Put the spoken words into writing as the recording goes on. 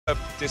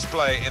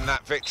display in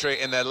that victory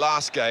in their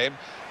last game,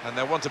 and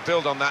they'll want to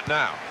build on that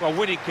now. Well,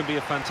 winning can be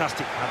a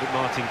fantastic habit,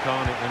 Martin,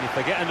 can't it? And if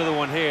they get another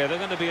one here, they're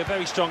going to be a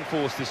very strong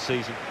force this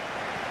season.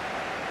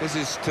 This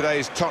is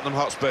today's Tottenham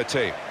Hotspur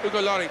team.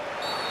 Ugo Lloris.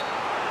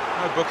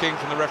 No booking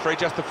from the referee,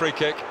 just the free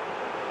kick.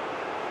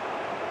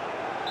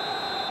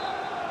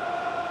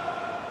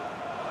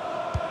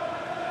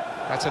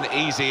 That's an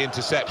easy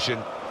interception.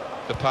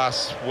 The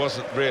pass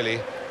wasn't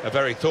really a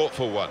very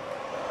thoughtful one.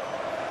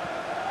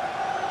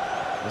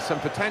 There's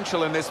some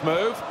potential in this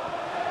move.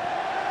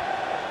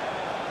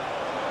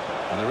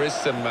 And there is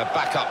some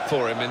backup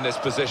for him in this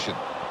position.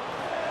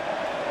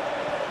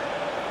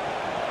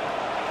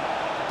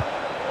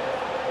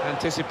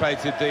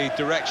 Anticipated the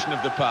direction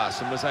of the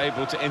pass and was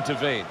able to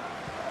intervene.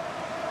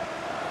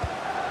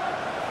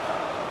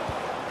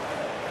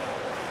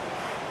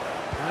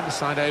 Neither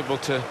side able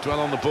to dwell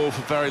on the ball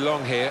for very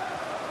long here.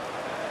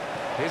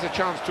 Here's a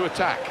chance to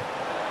attack.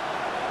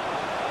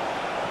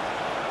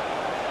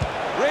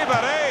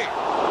 Ribéry!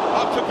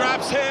 Up for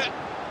grabs here.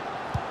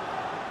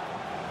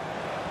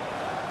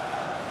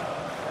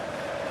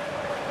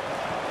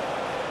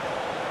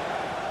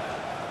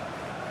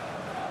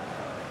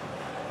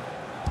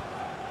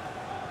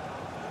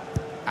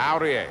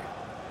 Aurier.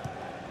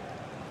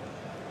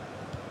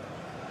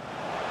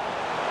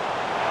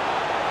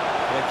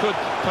 They could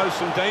pose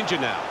some danger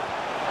now.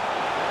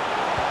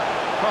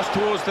 Cross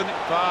towards the...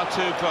 far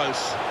too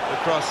close. The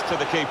cross to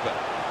the keeper.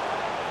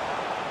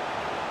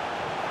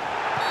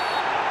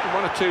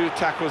 One or two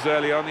tackles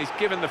early on. He's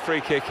given the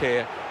free kick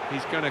here.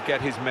 He's going to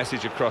get his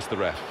message across the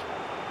ref.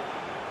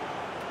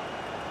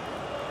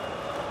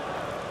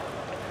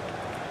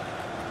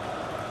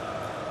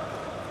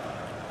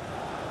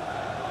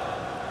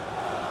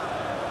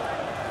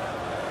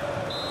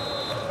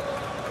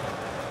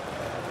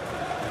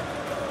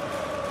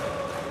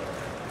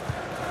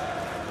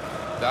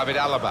 David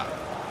Alaba.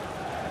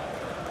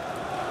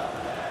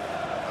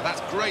 And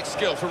that's great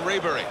skill from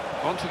Ribéry.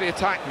 On to the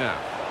attack now.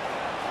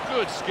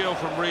 Good skill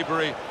from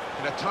Ribéry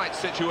in a tight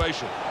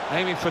situation.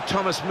 Aiming for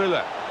Thomas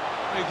Müller.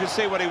 You can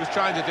see what he was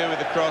trying to do with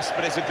the cross,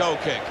 but it's a goal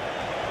kick.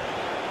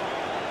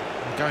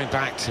 And going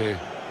back to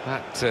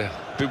that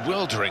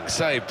bewildering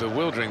save,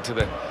 bewildering to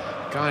the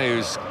guy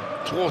who's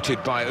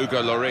thwarted by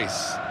Ugo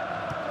Lloris.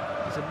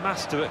 He's a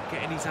master at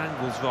getting his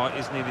angles right,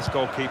 isn't he, this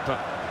goalkeeper?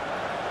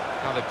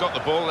 Now they've got the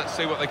ball, let's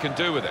see what they can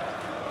do with it.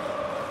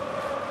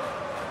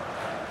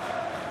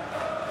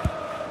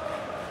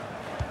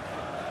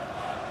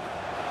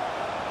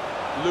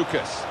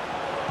 Lucas.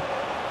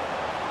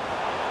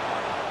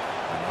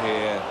 And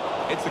here,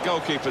 it's the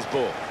goalkeeper's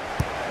ball.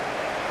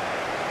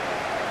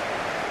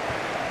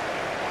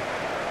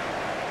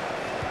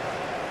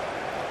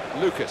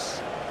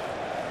 Lucas.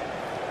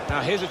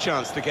 Now here's a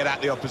chance to get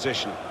at the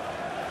opposition.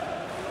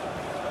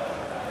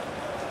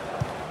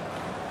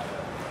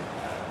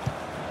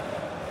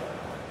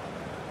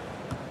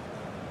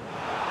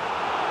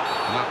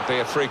 And that would be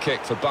a free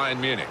kick for Bayern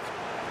Munich.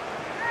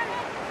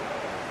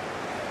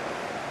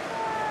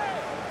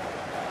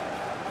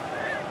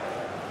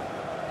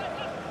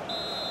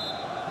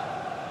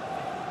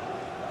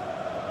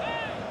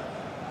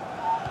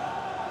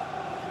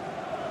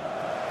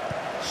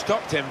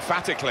 Stopped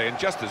emphatically and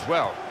just as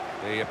well.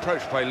 The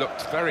approach play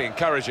looked very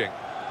encouraging.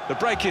 The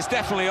break is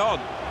definitely on.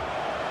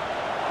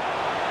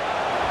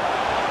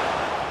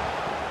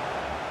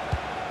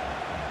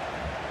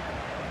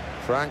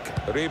 Frank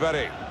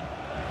Ribéry.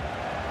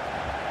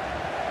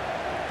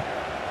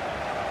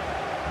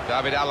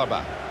 David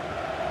Alaba.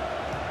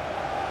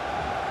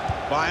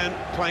 Bayern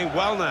playing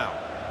well now.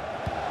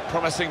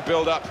 Promising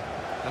build-up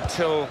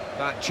until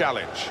that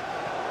challenge.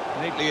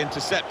 Neatly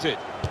intercepted.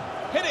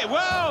 Hit it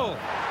well!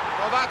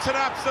 Well, that's an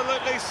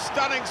absolutely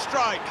stunning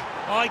strike.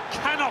 I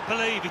cannot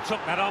believe he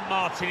took that on,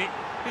 Martin.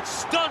 It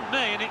stunned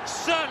me, and it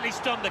certainly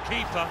stunned the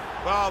keeper.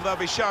 Well, they'll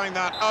be showing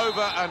that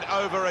over and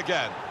over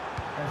again.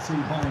 FC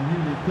Bayern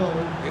Munich goal.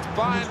 It's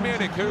Bayern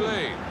Munich who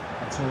lead.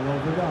 That's all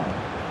over now.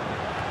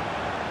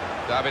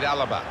 David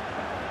Alaba.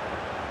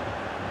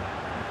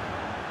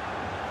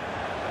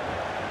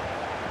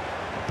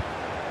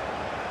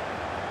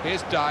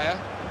 Here's Dyer.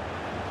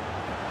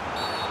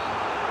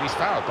 He's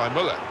fouled by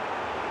Müller.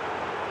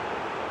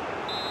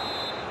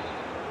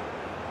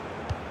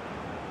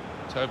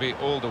 Toby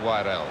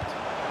Alderweireld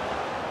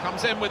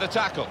comes in with a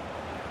tackle.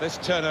 This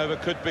turnover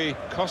could be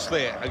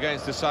costly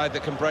against a side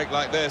that can break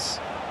like this.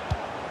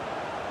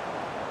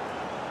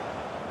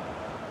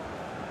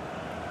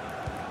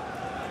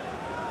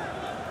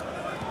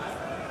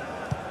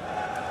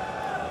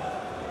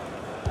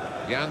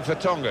 Jan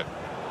Vertonghen.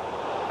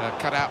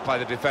 Cut out by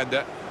the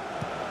defender.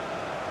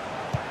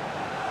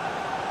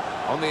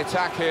 On the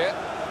attack here.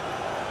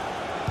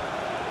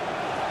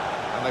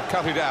 And they've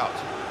cut it out.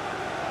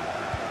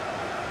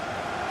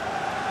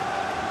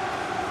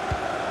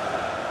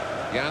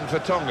 Jan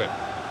Vertonghen.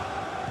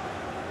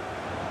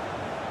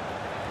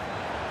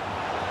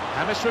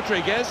 James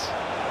Rodriguez.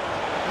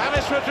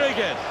 James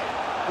Rodriguez.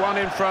 One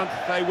in front.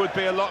 They would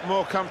be a lot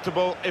more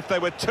comfortable if they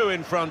were two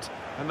in front.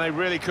 And they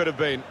really could have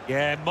been.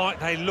 Yeah, might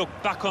they look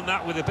back on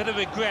that with a bit of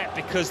regret,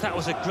 because that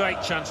was a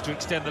great chance to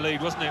extend the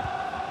lead, wasn't it?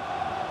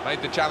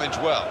 Made the challenge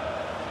well.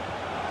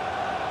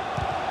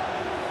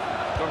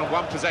 Gone on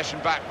one possession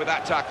back with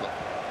that tackle.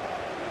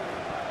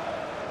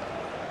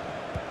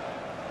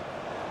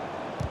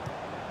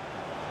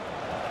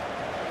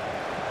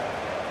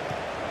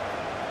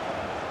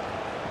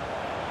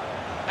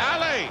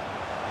 Ali!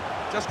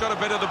 Just got a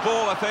bit of the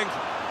ball, I think.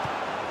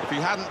 If he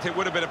hadn't, it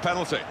would have been a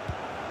penalty.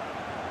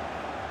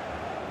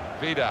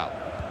 Vidal.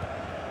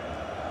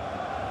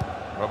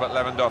 Robert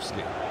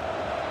Lewandowski.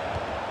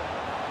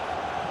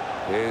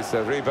 Here's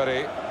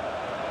Ribéry.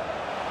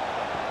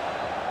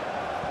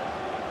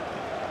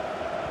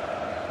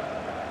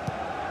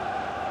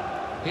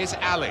 Here's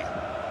Ali.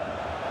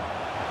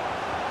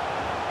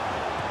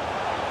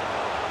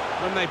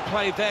 When they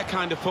play their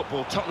kind of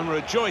football, Tottenham are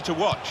a joy to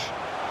watch.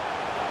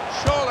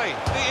 Surely,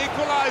 the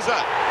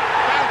equaliser.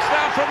 Bounced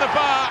down from the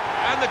bar,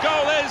 and the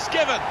goal is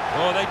given.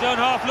 Oh, they don't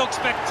half look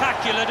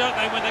spectacular, don't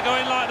they, when they're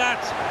going like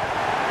that?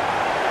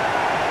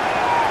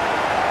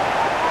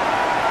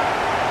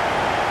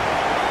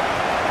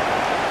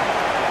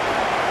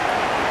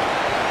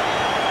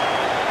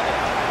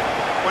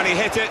 When he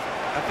hit it,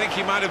 I think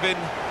he might have been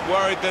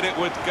worried that it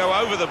would go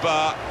over the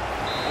bar,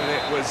 but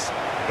it was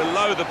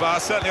below the bar,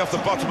 certainly off the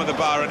bottom of the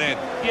bar and in.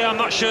 Yeah, I'm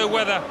not sure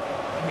whether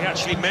he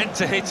actually meant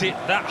to hit it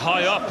that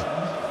high up,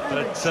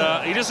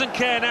 but he doesn't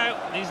care now.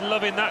 He's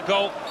loving that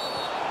goal.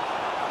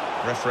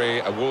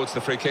 Referee awards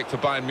the free kick for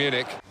Bayern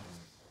Munich.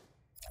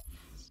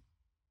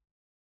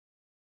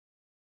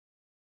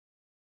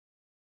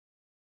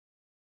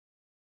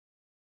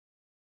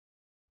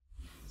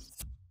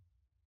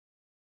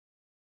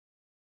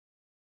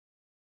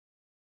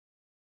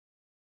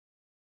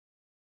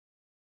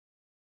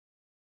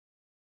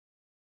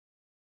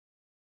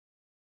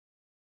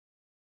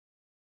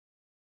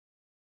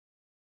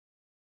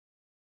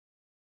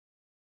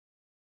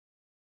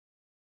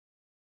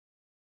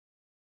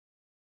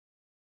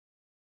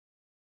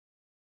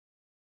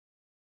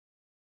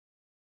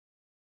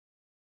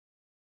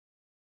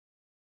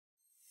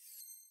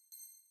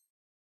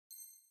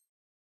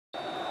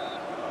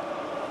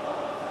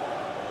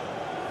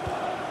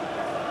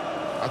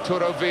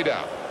 Arturo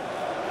Vidal.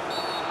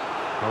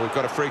 Well, we've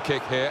got a free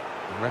kick here.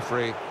 The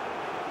referee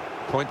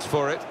points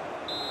for it.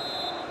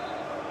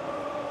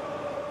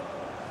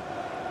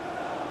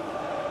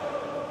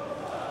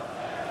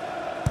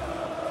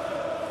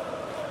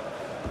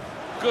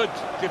 Good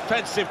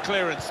defensive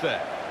clearance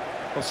there.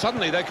 Well,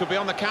 suddenly they could be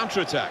on the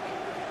counter-attack.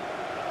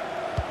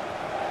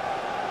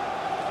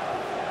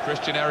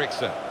 Christian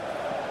Eriksen.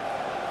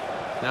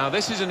 Now,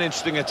 this is an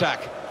interesting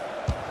attack.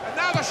 And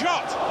now the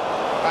shot!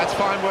 That's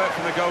fine work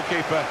from the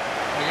goalkeeper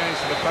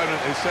against an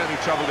opponent who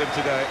certainly troubled him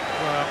today.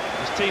 Well,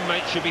 his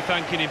teammates should be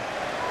thanking him,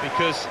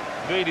 because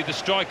really the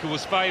striker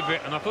was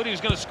favourite, and I thought he was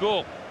going to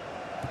score.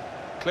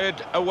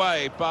 Cleared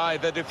away by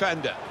the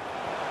defender.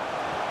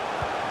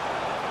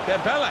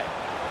 Dembele.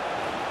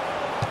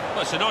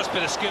 Well, it's a nice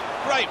bit of skill.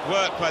 Great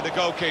work by the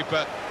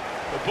goalkeeper.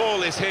 The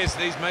ball is his,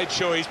 and he's made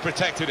sure he's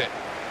protected it.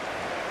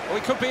 Well,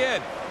 he could be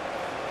in.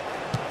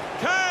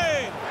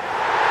 Kane!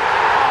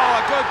 Oh,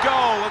 a good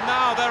goal, and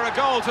now they're a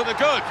goal to the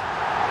good.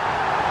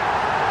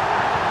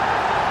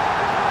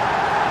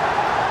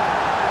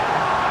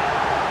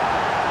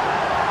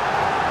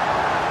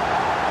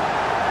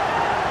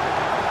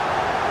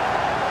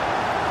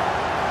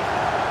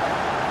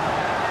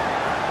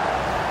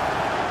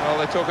 Well,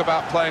 they talk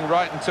about playing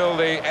right until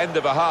the end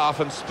of a half,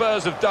 and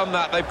Spurs have done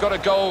that. They've got a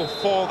goal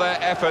for their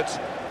efforts,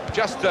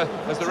 just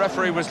as the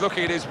referee was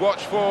looking at his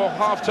watch for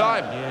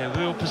half-time. Yeah,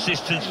 real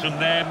persistence from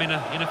them in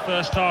a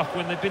first half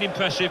when they've been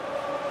impressive.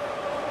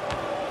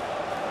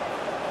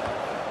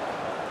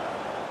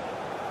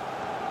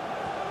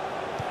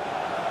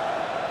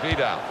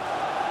 Vidal.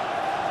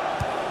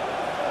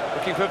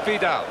 Looking for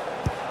Vidal.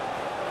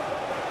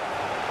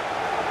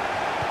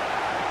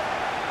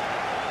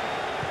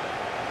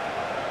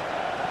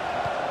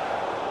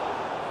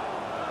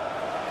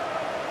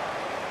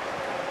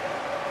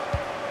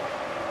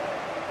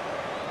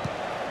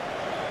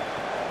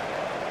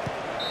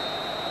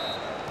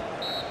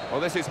 Well,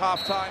 this is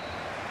half-time.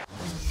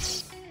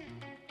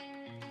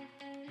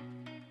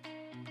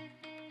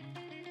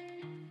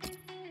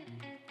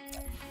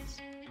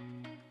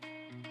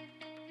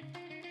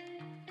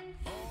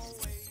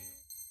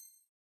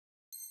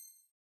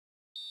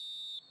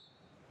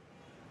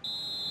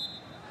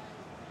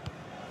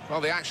 Well,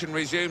 the action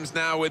resumes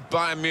now with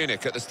Bayern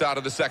Munich at the start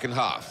of the second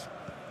half.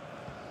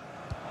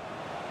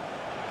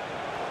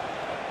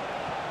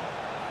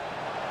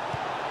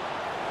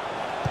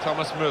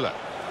 Thomas Müller.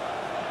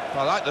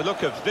 I like the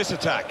look of this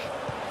attack.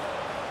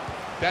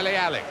 Dele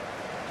Alli.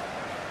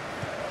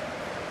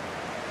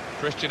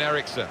 Christian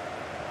Eriksen.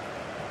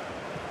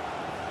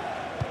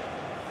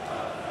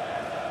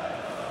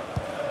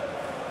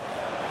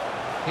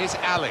 Here's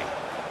Ali.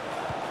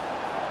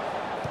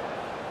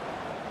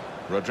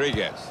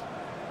 Rodriguez.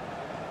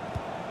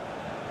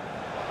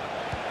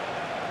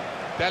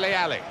 Dele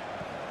Alli.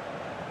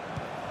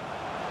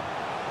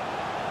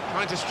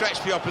 Trying to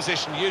stretch the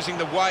opposition, using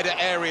the wider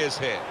areas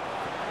here.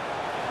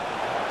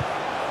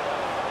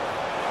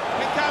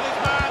 Picked out his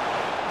man.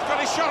 He's got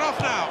his shot off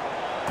now.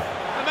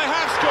 And they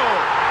have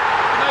scored.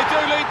 And they do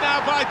lead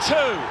now by 2.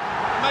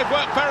 And they've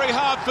worked very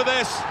hard for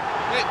this.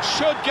 It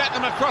should get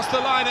them across the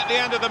line at the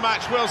end of the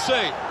match, we'll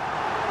see.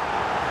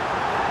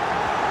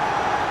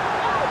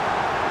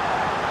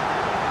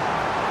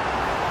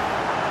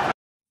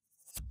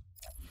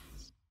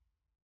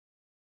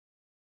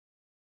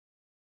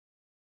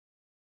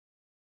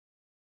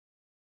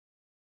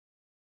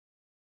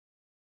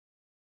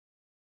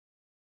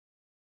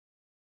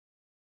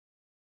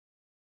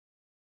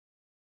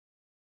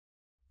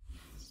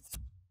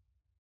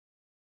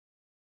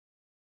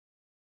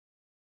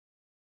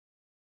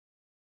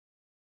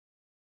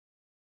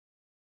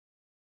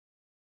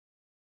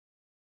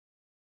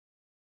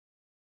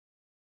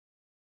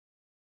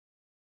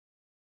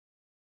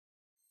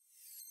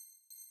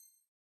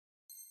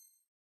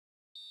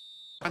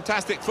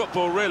 Fantastic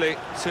football, really,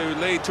 to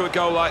lead to a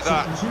goal like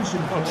that.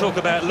 Well, talk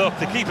about luck.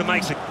 The keeper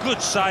makes a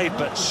good save,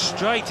 but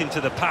straight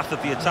into the path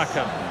of the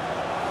attacker.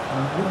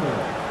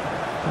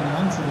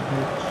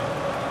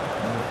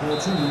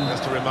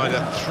 Just a reminder,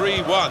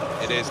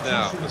 3-1 it is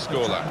now, the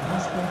scoreline.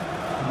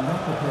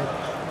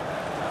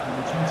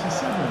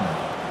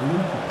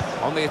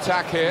 On the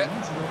attack here.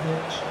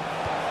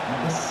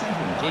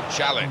 Good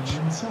challenge.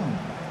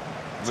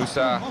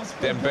 Moussa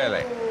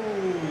Dembele.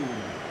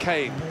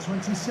 Kane.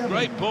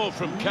 Great ball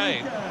from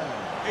Kane.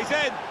 He's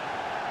in.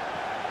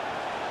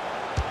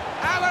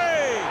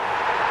 Ali!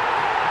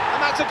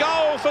 And that's a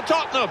goal for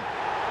Tottenham.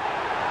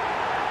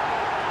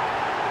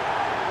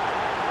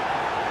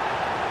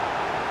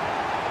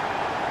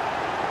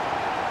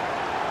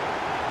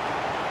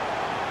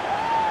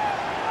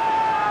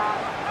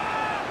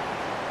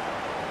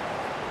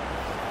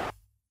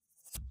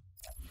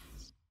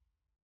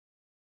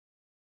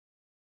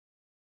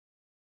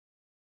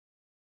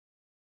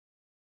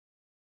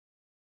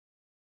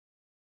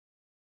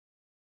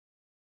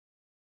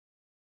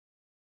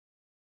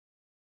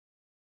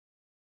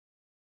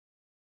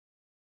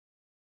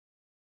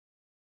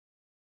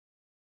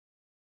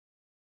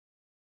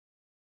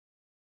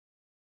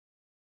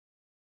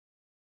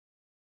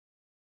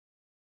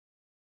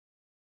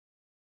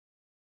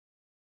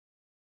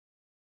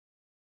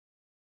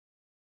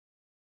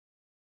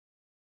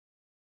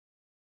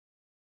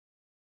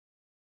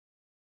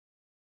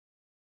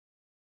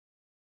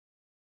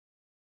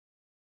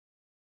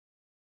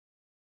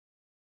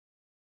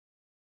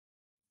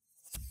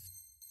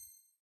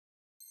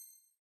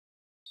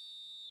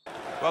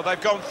 Well,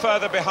 they've gone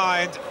further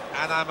behind,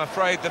 and I'm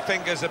afraid the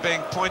fingers are being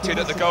pointed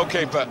at the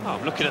goalkeeper. Oh,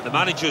 I'm looking at the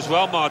manager as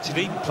well, Martin.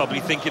 He's probably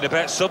thinking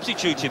about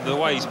substituting the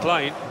way he's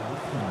playing.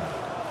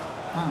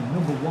 And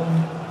number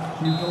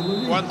 1, Hugo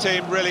Lloris. One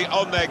team really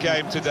on their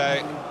game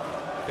today,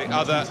 the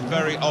other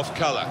very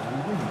off-colour.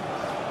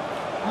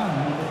 And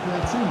number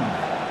 13,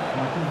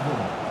 Michael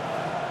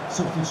Vaughan.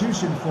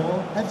 Substitution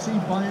for FC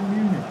Bayern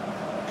Munich.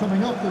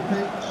 Coming off the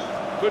pitch,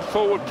 Good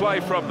forward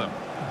play from them.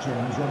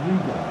 James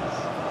Rodriguez.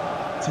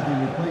 To be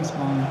replaced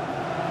by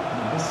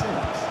number 6,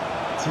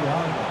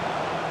 Thiago.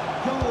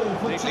 Goal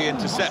for Neatly Tottenham.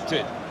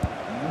 intercepted.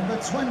 Number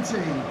 20,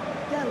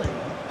 Dele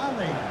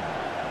Alli.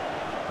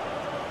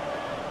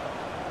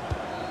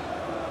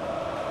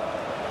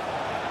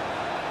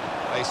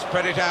 They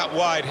spread it out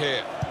wide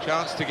here.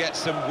 Chance to get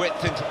some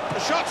width into... The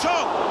shot's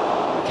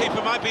on! The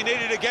keeper might be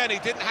needed again. He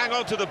didn't hang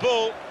on to the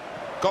ball.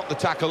 Got the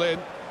tackle in.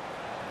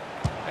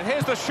 And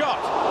here's the shot.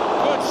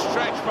 Good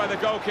stretch by the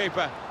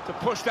goalkeeper to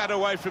push that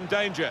away from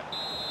danger.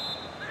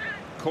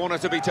 Corner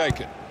to be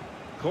taken.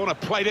 Corner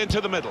played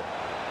into the middle.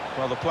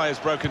 Well, the player's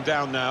broken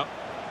down now.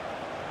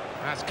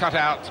 That's cut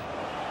out.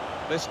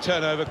 This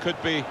turnover could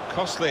be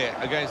costly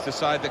against a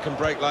side that can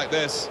break like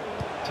this.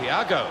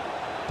 Thiago.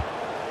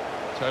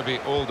 Toby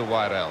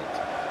Alderweireld.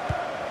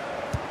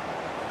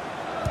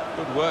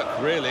 Good work,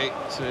 really,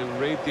 to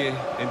read the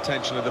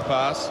intention of the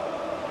pass.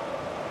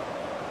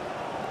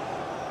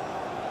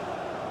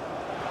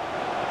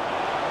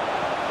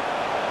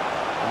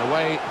 And the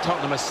way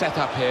Tottenham are set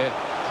up here,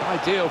 it's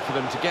ideal for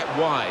them to get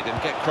wide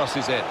and get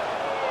crosses in.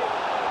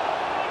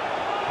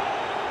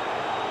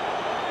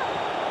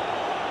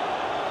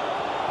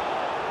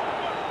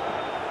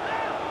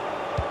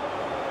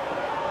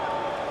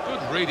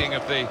 Good reading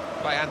of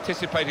by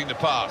anticipating the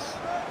pass.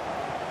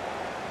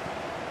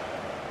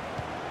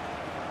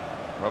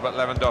 Robert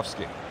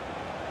Lewandowski.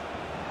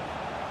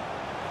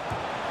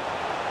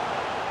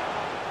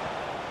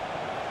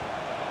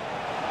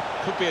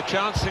 Could be a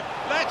chance.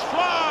 Let's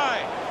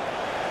fly!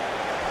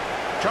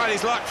 Tried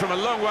his luck from a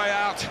long way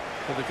out,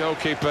 but the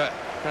goalkeeper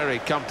very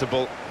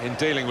comfortable in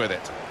dealing with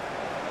it.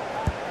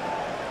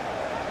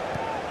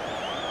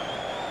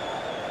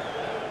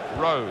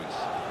 Rose.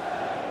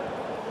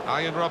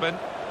 Arjen Robben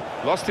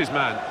lost his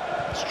man,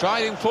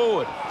 striding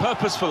forward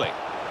purposefully.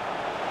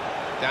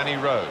 Danny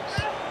Rose.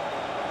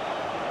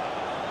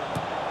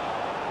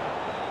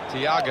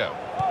 Thiago.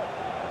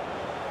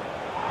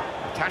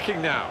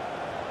 Attacking now.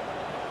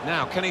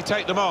 Now, can he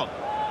take them on?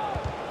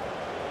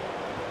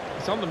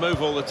 He's on the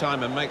move all the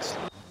time and makes...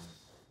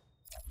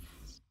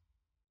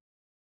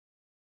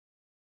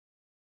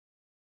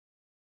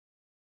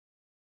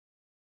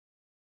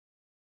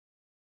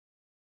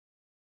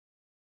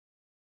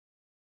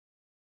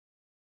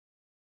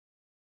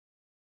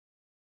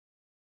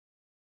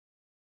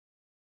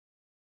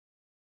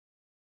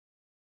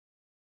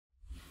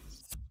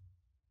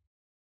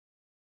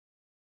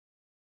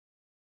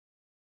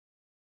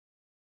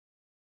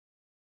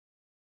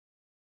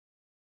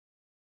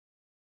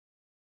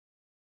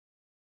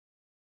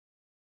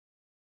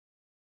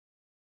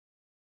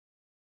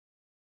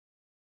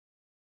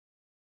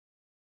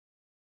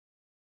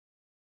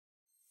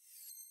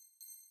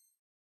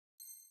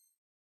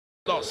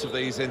 Lots of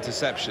these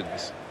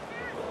interceptions.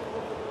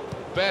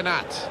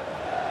 Bernat.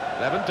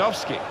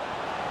 Lewandowski.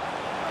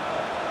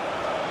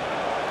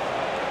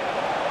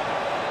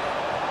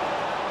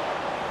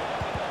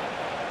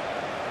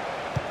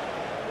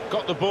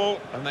 Got the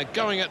ball, and they're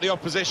going at the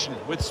opposition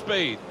with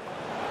speed.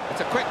 It's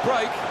a quick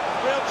break.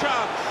 Real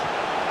chance.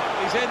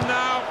 He's in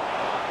now.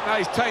 Now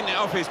he's taken it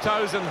off his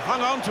toes and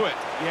hung on to it.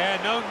 Yeah,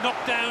 no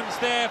knockdowns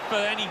there for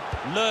any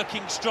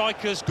lurking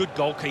strikers. Good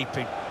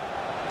goalkeeping.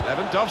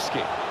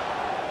 Lewandowski.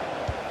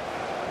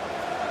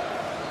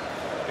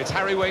 It's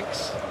Harry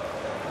Winks.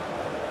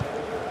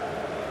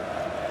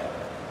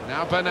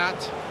 Now Bernat.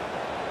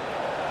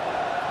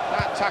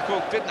 That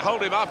tackle didn't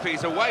hold him up.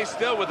 He's away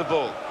still with the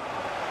ball.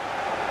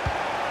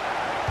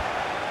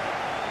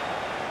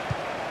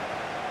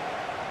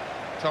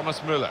 Thomas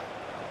Müller.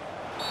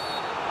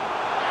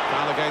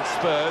 Foul against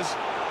Spurs.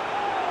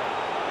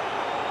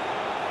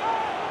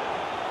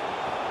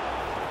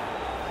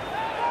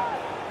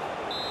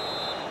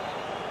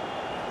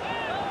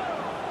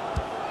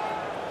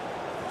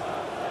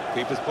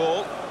 Keeper's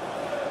ball.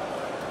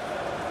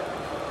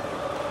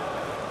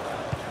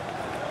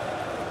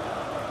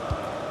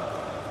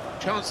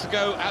 Chance to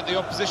go at the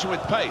opposition with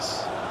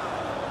pace.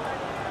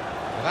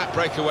 Well, that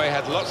breakaway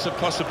had lots of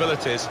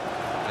possibilities,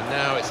 and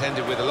now it's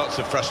ended with lots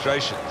of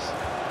frustrations.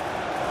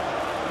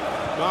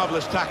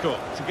 Marvellous tackle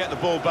to get the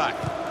ball back.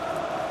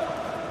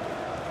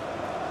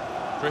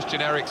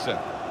 Christian Eriksen.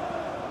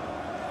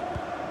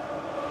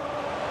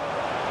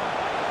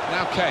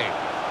 Now Kane.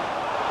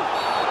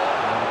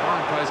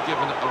 Has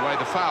given away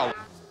the foul.